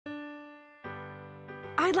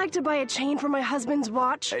I'd like to buy a chain for my husband's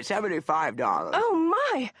watch. $75. Oh,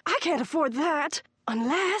 my! I can't afford that.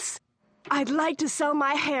 Unless... I'd like to sell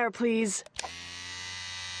my hair, please.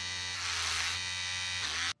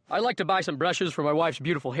 I'd like to buy some brushes for my wife's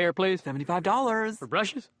beautiful hair, please. $75. For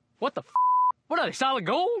brushes? What the f***? What are they, solid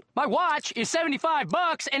gold? My watch is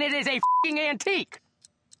 $75 and it is a f***ing antique.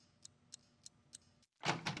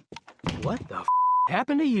 What the f***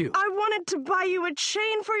 happened to you? I wanted to buy you a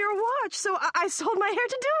chain for your watch, so I sold my hair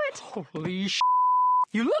to do it. Holy sh**.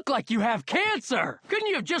 You look like you have cancer. Couldn't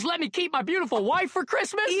you have just let me keep my beautiful wife for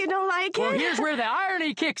Christmas? You don't like it? Well, here's where the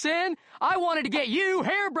irony kicks in. I wanted to get you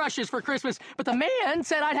hairbrushes for Christmas, but the man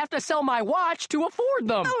said I'd have to sell my watch to afford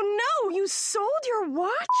them. Oh, no! You sold your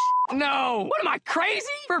watch? No! What am I, crazy?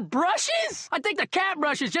 For brushes? I think the cat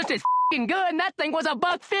brush is just as f***ing good, and that thing was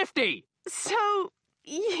 $1.50. So,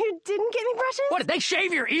 you didn't get me brushes? What, did they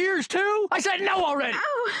shave your ears, too? I said no already!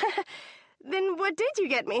 Oh, then what did you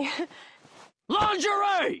get me?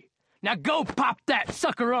 Lingerie! Now go pop that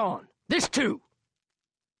sucker on. This, too.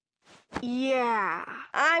 Yeah,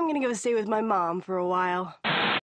 I'm gonna go stay with my mom for a while.